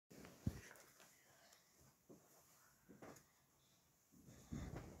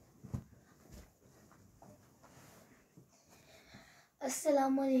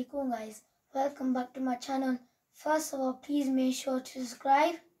Assalamualaikum guys, welcome back to my channel. First of all, please make sure to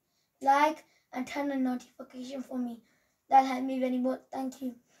subscribe, like and turn on notification for me. That'll help me very much, thank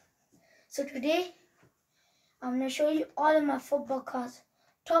you. So today, I'm going to show you all of my football cards.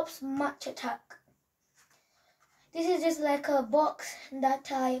 Topps Match Attack. This is just like a box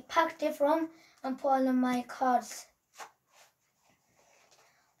that I packed it from and put all of my cards.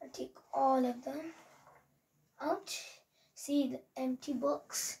 I'll take all of them out. See the empty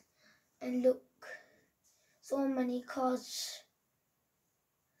box and look, so many cards.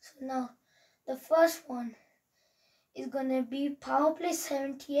 So now the first one is gonna be Power Play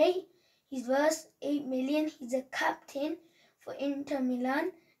 78. He's worth 8 million. He's a captain for Inter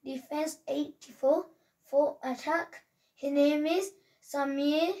Milan. Defense 84 for attack. His name is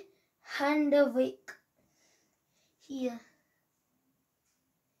Samir Handavik. Here,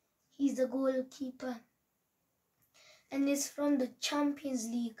 he's the goalkeeper. And it's from the Champions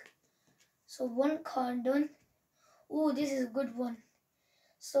League. So one card done. Oh, this is a good one.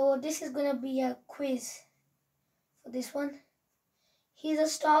 So this is gonna be a quiz for this one. He's a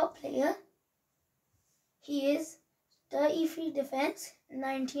star player. He is 33 defense,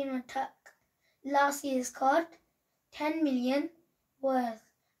 19 attack. Last year's card, 10 million worth,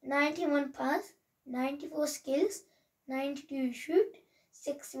 91 pass, 94 skills, 92 shoot,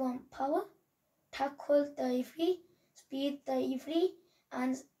 61 power, tackle 33, speed 33,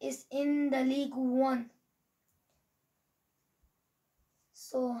 and is in the League One.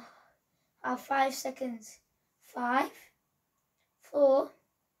 So, 5 seconds. 5, 4,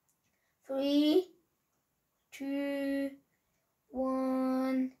 3, 2,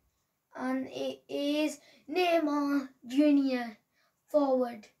 1, and it is Neymar Jr.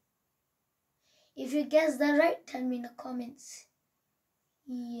 forward. If you guess that right, tell me in the comments.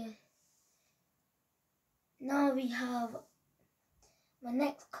 Yeah. Now we have my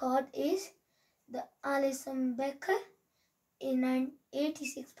next card is the Alisson Becker in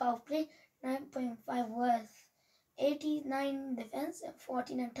 86 power play, 9.5 worth, 89 defense and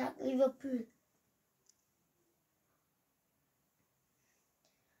 14 attack, Liverpool.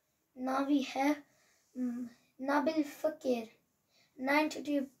 Now we have Nabil Fekir,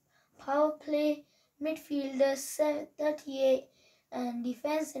 92 power play, midfielder, 38 and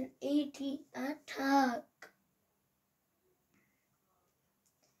defense and 80 attack.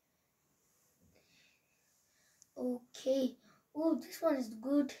 Okay. Oh, this one is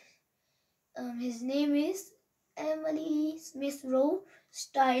good. His name is Emily Smith Rowe,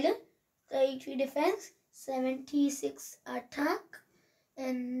 Styler, 33 defense, 76 attack,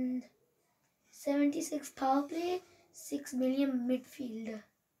 and 76 power play, 6 million midfielder.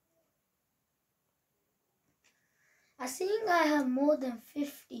 I think I have more than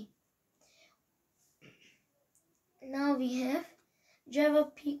 50. Now we have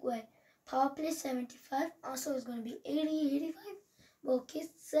Trevor Pickwick, power play 75, also is going to be 80, 85. Okay,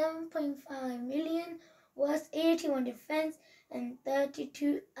 7.5 million, was 81 defense and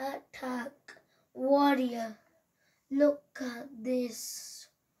 32 attack. Warrior. Look at this.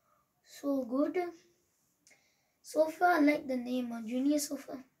 So good. So far, I like the name of Junior so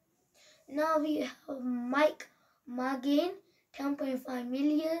far. Now we have Mike Margain, 10.5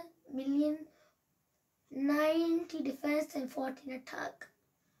 million, 90 defense and 14 attack.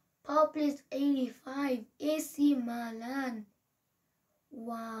 Power play is 85. AC Milan.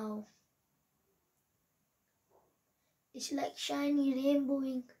 Wow. It's like shiny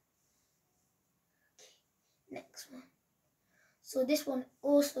rainbowing. Okay, next one. So this one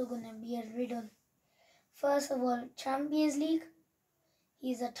also gonna be a riddle. First of all, Champions League.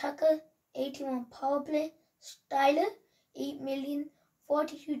 He's attacker, 81 power play. Styler, 8 million,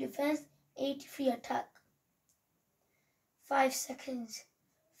 42 defense, 83 attack. 5 seconds.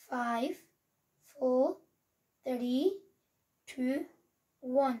 5, 4, 3, 2,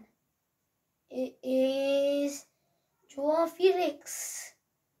 1. It is Joao Felix.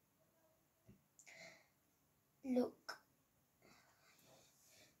 Look.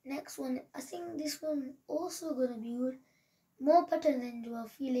 Next one, I think this one also gonna be good. More better than Joao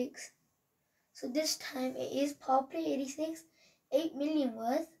Felix. So this time it is power play 86, 8 million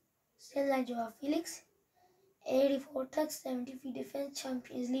worth. Still like Joao Felix. 84 attack, 73 defense,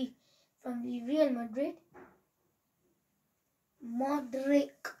 Champions League from the Real Madrid.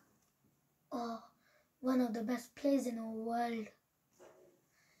 Modric. Oh, one of the best players in the world.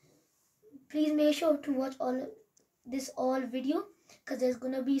 Please make sure to watch all video, because there's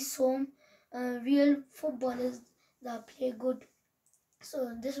gonna be some real footballers that play good.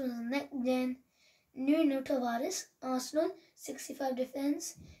 So this was next gen. Nuno Tavares, Arsenal, 65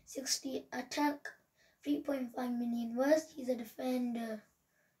 defense, 60 attack, 3.5 million words. He's a defender.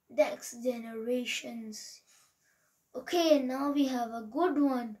 Next generations. Okay, now we have a good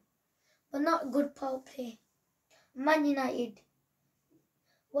one, but not good power play. Man United.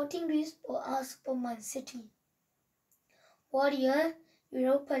 What team do you ask for Man City? Warrior,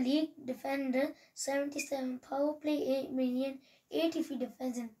 Europa League defender, 77 power play, 8 million, 83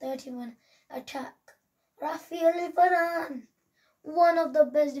 defense and 31 attack. Rafael Varane, one of the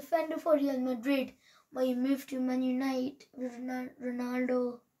best defender for Real Madrid, but he moved to Man United with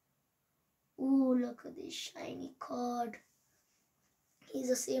Ronaldo. Ooh, look at this shiny card. He's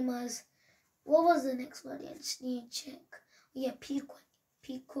the same as, what was the next one? I just need to check. We have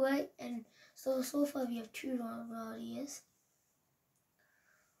Piqué, and so far we have 2 Warriors.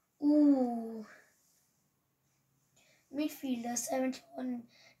 Ooh. Midfielder, 71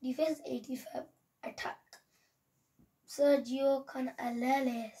 defense, 85 attack. Sergio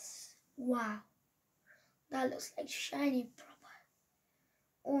Canales. Wow. That looks like shiny proper.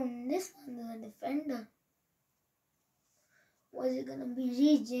 Oh, this one is a defender. Was it gonna be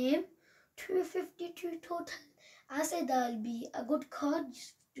regame? 252 total. I said that will be a good card,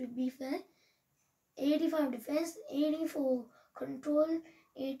 just to be fair. 85 defense, 84 control,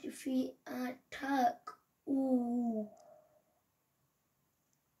 83 attack. Ooh.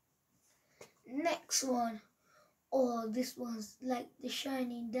 Next one. Oh, this one's like the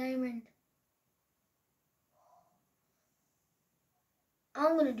shiny diamond.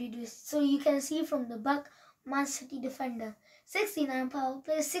 I'm gonna do this so you can see from the back. Man City defender, 69 power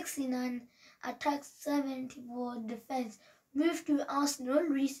play, 69 attack, 74 defense. Moved to Arsenal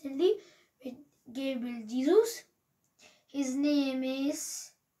recently with Gabriel Jesus. His name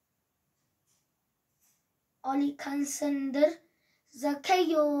is Alexander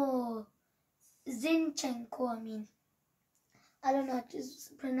Zakayo Zinchenko. I don't know how to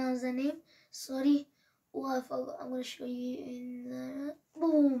pronounce the name. Sorry. Oh, I forgot. I'm gonna show you in the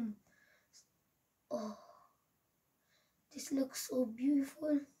boom. Oh, this looks so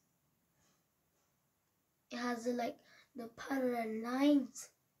beautiful. It has like the parallel lines.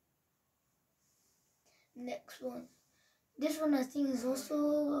 Next one. This one I think is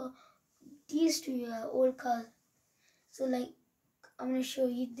also these 2 old cars. So like I'm gonna show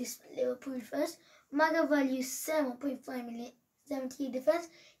you this Liverpool first. Market value 7.5 million, 78 defense,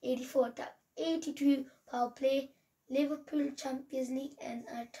 84 attack, 82 power play. Liverpool Champions League and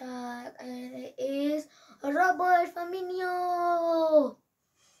attack, and it is Robert Firmino.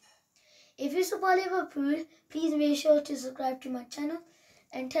 If you support Liverpool, please make sure to subscribe to my channel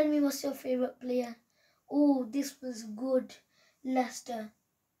and tell me what's your favorite player. Oh, this was good. Leicester.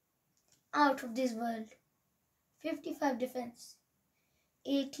 Out of this world. 55 defense,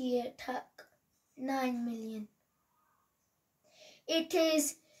 88 attack, 9 million. It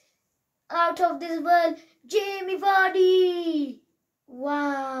is out of this world, Jamie Vardy.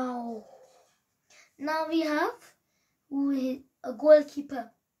 Wow. Now we have a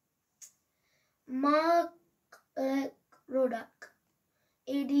goalkeeper, Mark Rodak.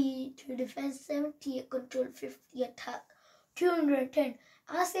 82 defense, 78 control, 50 attack, 210.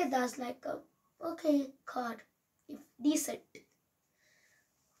 I say that's like a okay card, if decent.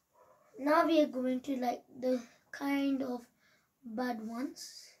 Now we are going to like the kind of bad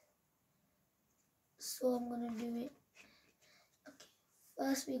ones. So I'm gonna do it. Okay,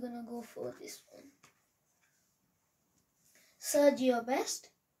 first we're gonna go for this one. Sergio Best,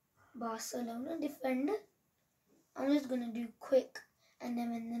 Barcelona defender. I'm just gonna do quick, and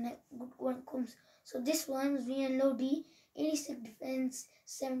then when the next good one comes. So this one's Rian Lodi, 86 defense,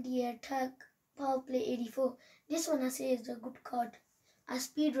 70 attack, power play 84. This one I say is a good card. I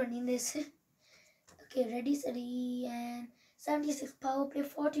speed running this. Okay, ready, steady, and 76 power play,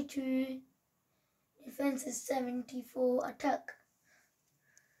 42 defense is 74 attack.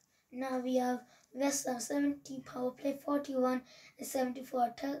 Now we have West Ham, 70 power play, 41 and 74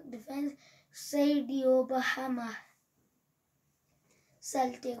 attack, defense. Sadio Bahama.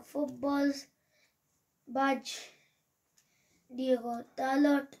 Celtic footballs, Badge Diego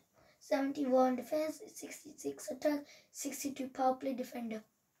Dalot, 71 defense, 66 attack, 62 power play defender.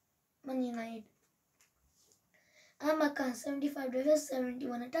 Man United. Amakan, 75 defense,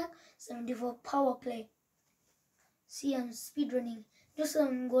 71 attack, 74 power play. See, I'm speedrunning. Do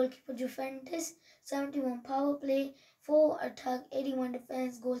some goalkeeper Juventus, 71 power play, 4 attack, 81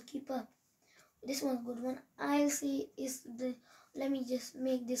 defense goalkeeper. This one's good one. I see is the, let me just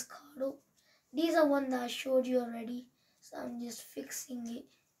make this card up. These are one that I showed you already, so I'm just fixing it.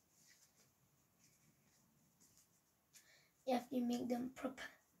 You have to make them proper.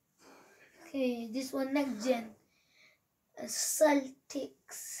 Okay, this one next gen.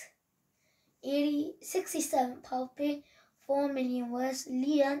 Celtics. 67 power play, 4 million was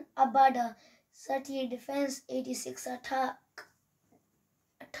Leon Abada, 38 defense, 86 attack.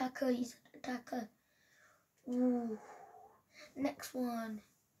 Attacker. Ooh. Next one.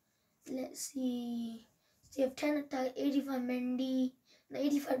 Let's see. So you have 10 attack, 85 Mendy,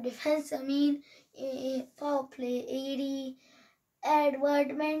 85 defense, power play 80. Edward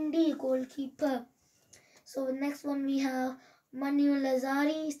Mendy, goalkeeper. So the next one we have Manuel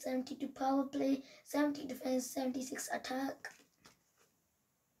Lazari, 72 power play, 70 defense, 76 attack.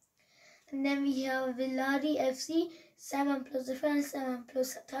 And then we have Villari FC, 7 plus defense, 7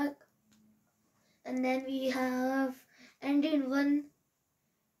 plus attack. And then we have Eindhoven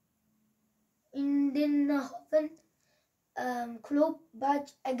Club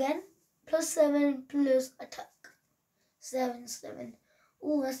badge again, plus 7 plus attack. 7.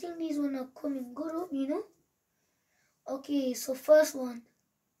 Oh, I think these one are coming good up, you know. Okay, so first one.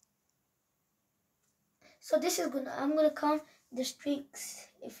 So this is I'm gonna count the streaks,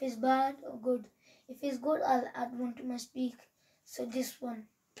 if it's bad or good. If it's good, I'll add one to my streak. So this one,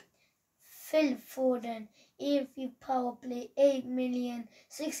 Phil Foden, 80 power play, 8 million,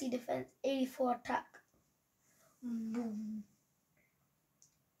 60 defense, 84 attack. Boom.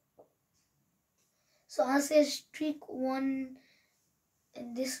 So I'll say streak 1,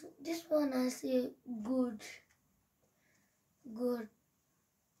 and this one I say good.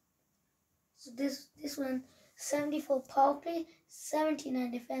 So this one, 74 power play,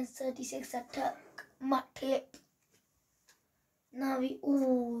 79 defense, 36 attack. Matip. Now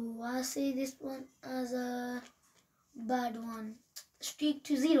I say this one as a bad one. Streak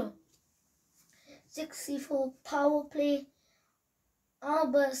to 0. 64 power play,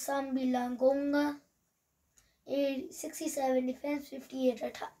 Albert Sambilangonga, 67 defense, 58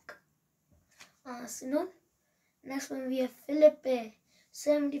 attack. Arsenal. Next one we have Felipe,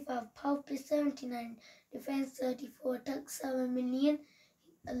 75 power play, 79 defense, 34 attack, 7 million,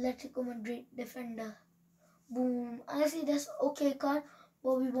 Atletico Madrid defender. Boom. I see that's okay card,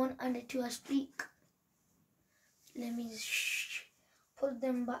 but we won't add it to a streak. Let me put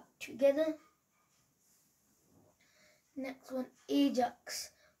them back together. Next one,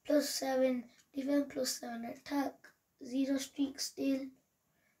 Ajax, plus 7 defense, plus 7 attack, 0 streak still.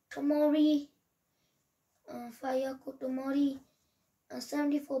 Tomori, Fayako Tomori,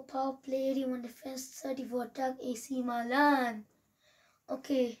 74 power play, 81 defense, 34 attack, AC Milan.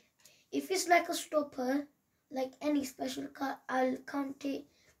 Okay, if it's like a stopper, like any special card, I'll count it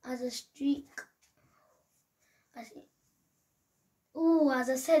as a streak. As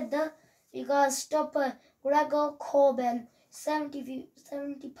I said, we got stopper Gregor Kobel, 70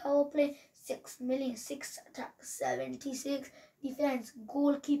 power play, 6 million, 6 attack, 76 defense,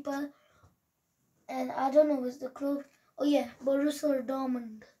 goalkeeper, and I don't know what's the club. Oh yeah, Borussia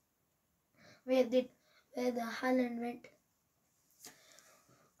Dortmund, where the Haaland went.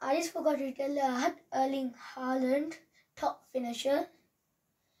 I just forgot to tell you, I had Erling Haaland, top finisher,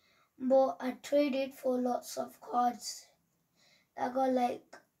 but I traded for lots of cards. I got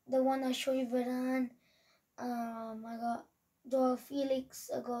like the one I showed you, Varane. I got Joao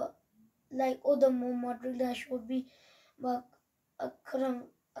Felix. I got like other more Madrid that showed me, but I couldn't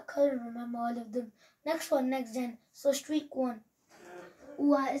remember all of them. Next gen. So streak 1.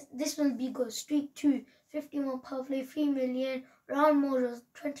 This will be good. Streak 2, 51 power play, 3 million. Round Morals,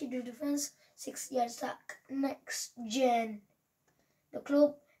 22 defense, 60 attack. Next gen. The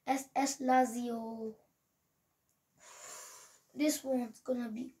club SS Lazio. This one's gonna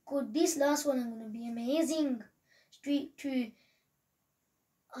be good. This last one is gonna be amazing. Streak 2.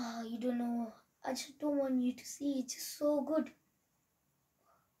 You don't know. I just don't want you to see. It's just so good.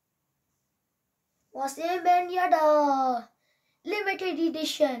 Wasim Ben Yedder, limited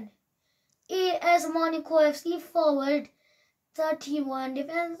edition. AS Monaco FC forward, 31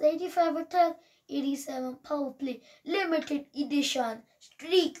 defense, 85 attack, 87 power play. Limited edition.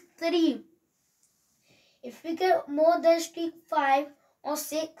 Streak 3. If we get more than streak 5 or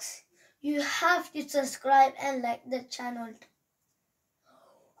 6, you have to subscribe and like the channel.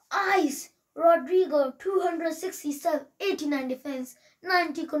 Ice Rodrigo, 267, 89 defense,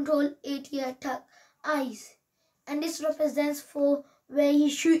 90 control, 80 attack. Ice. And this represents for where he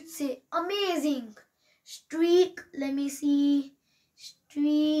shoots it. Amazing. Streak, let me see.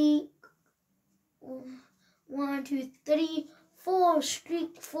 Streak 1, 2, 3, 4.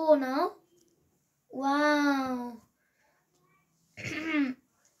 Streak 4 now. Wow.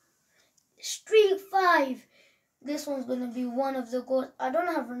 Streak 5. This one's gonna be one of the goals. I don't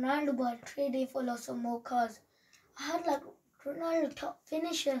have Ronaldo, but I traded for lots of more cards. I had like Ronaldo top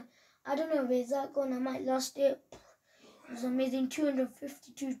finisher. I don't know where's that gone. I might lost it. It was amazing.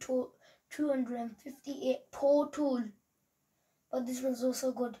 252 258 total. But this one's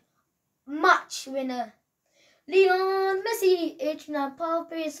also good. Match winner. Lionel Messi, 89 power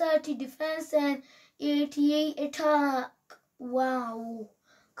play, 30 defense and 88 attack. Wow.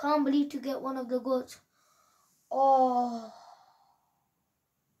 Can't believe to get one of the goals. Oh.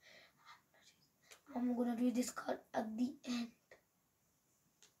 I'm gonna do this card at the end.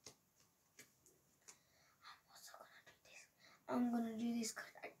 I'm gonna do this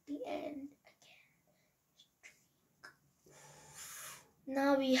card at the end again.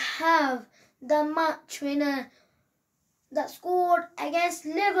 Now we have the match winner that scored against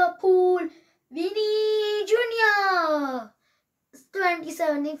Liverpool, Vini Jr.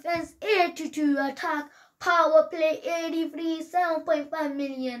 27 defense, 82 attack, power play 83, 7.5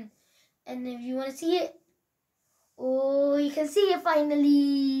 million. And if you want to see it, oh, you can see it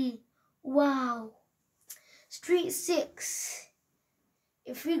finally. Wow. Streak 6.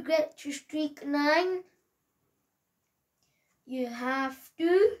 If we get to streak 9, you have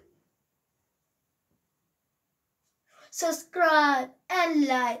to subscribe and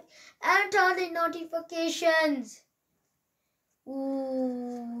like and turn on notifications.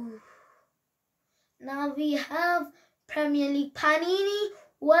 Ooh. Now we have Premier League Panini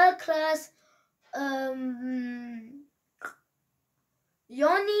World Class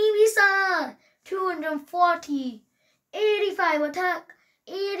Yoni Visa 240, 85 attack,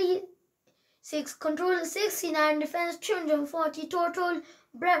 86 control, 69 defense, 240 total.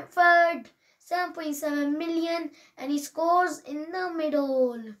 Brentford 7.7 million, and he scores in the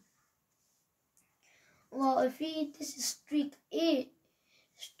middle. Well, if this is streak 8,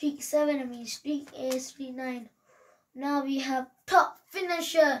 streak 7, streak 8, streak 9. Now we have top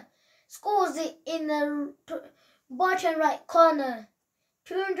finisher, scores it in the bottom right corner.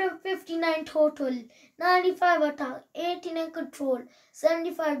 259 total, 95 attack, 89 control,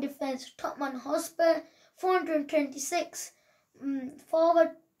 75 defense. Tottenham Hotspur 426,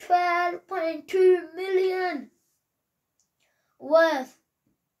 forward 12.2 million worth.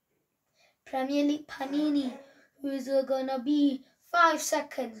 Premier League Panini, who is gonna be 5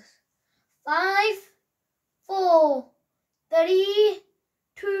 seconds. 5, 4, 3,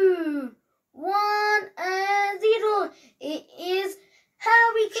 2, 1 and 0. It is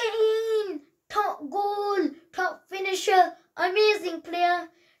Harry Kane, top goal, top finisher, amazing player,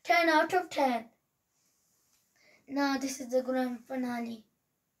 10 out of 10. Now this is the grand finale.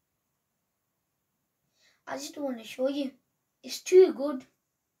 I just want to show you. It's too good,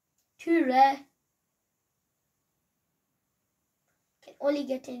 too rare. Can only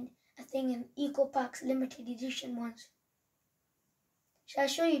get in a thing in Eco Packs limited edition ones. Shall I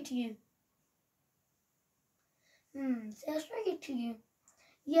show it to you? Shall I show it to you?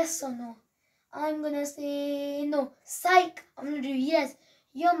 Yes or no? I'm gonna say no. Psych! I'm gonna do yes.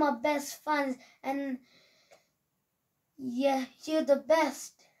 You're my best fans and yeah, you're the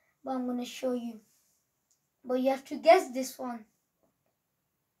best. But I'm gonna show you. But you have to guess this one.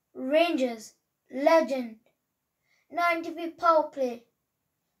 Rangers, legend, 93 power play,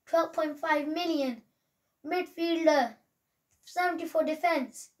 12.5 million, midfielder, 74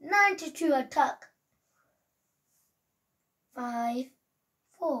 defense, 92 attack. 5,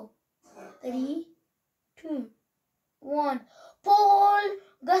 4, 3, 2, 1. Paul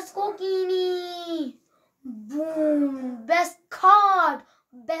Gascoigne. Boom! Best card.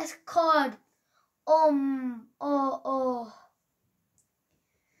 Best card.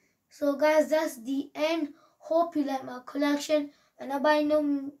 So guys, that's the end. Hope you like my collection. When I buy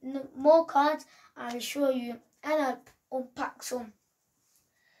no more cards, I'll show you and I'll unpack some.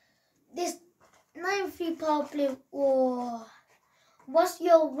 This 9-3 power play. Oh, what's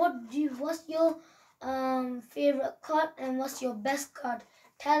your favorite card and what's your best card?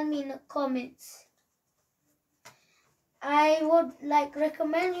 Tell me in the comments. I would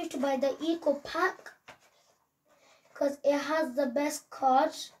recommend you to buy the Eco Pack because it has the best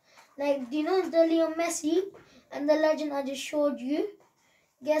cards. Like, do you know the Leo Messi and the legend I just showed you?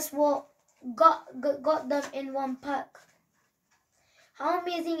 Guess what? Got them in one pack. How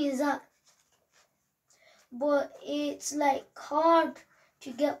amazing is that? But it's hard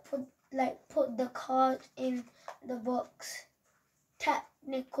to get put the card in the box.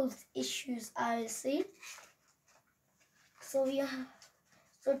 Technical issues, I'll say. So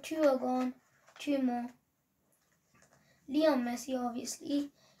so 2 are gone, 2 more. Leo Messi,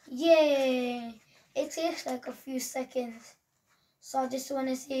 obviously. Yay! It takes a few seconds. So I just want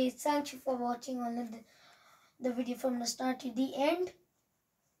to say thank you for watching all the video from the start to the end.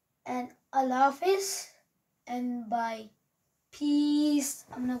 And Allah Hafiz and bye. Peace.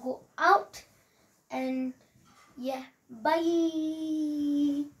 I'm gonna go out and yeah, bye.